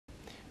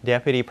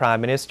Deputy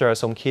Prime Minister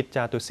Somkid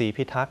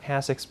Jatusripitak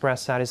has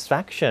expressed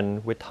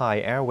satisfaction with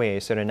Thai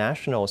Airways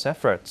International's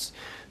efforts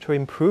to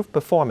improve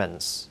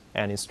performance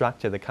and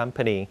instructed the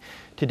company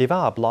to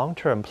develop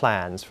long-term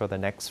plans for the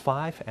next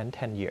 5 and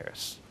 10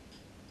 years.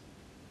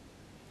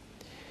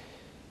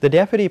 The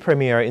Deputy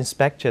Premier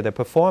inspected the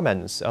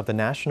performance of the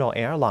national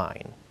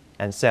airline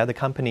and said the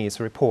company's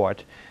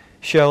report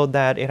showed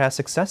that it has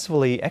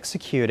successfully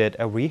executed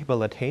a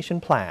rehabilitation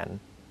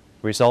plan,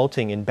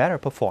 resulting in better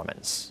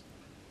performance.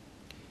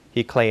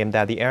 He claimed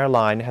that the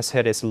airline has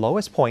hit its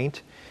lowest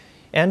point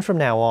and from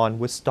now on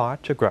would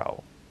start to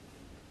grow.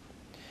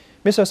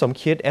 Mr.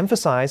 Somkid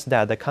emphasized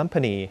that the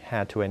company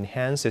had to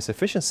enhance its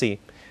efficiency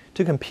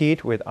to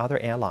compete with other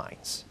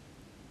airlines.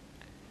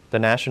 The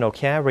national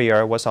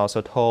carrier was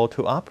also told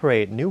to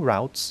operate new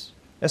routes,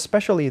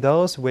 especially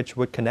those which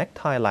would connect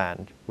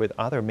Thailand with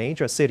other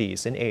major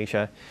cities in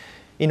Asia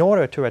in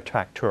order to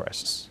attract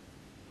tourists.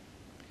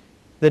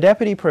 The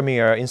Deputy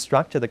Premier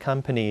instructed the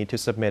company to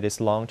submit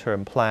its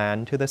long-term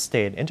plan to the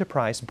State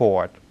Enterprise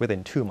Board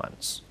within 2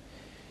 months.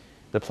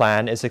 The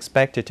plan is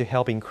expected to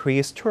help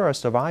increase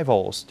tourist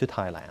arrivals to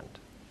Thailand.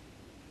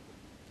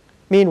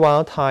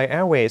 Meanwhile, Thai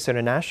Airways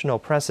International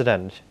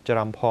President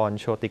Jarampon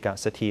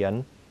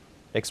Chotikasatian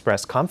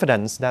expressed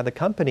confidence that the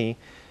company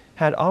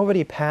had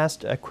already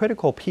passed a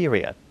critical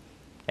period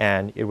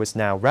and it was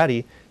now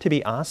ready to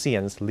be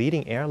ASEAN's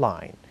leading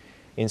airline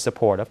in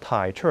support of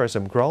Thai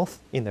tourism growth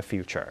in the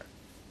future.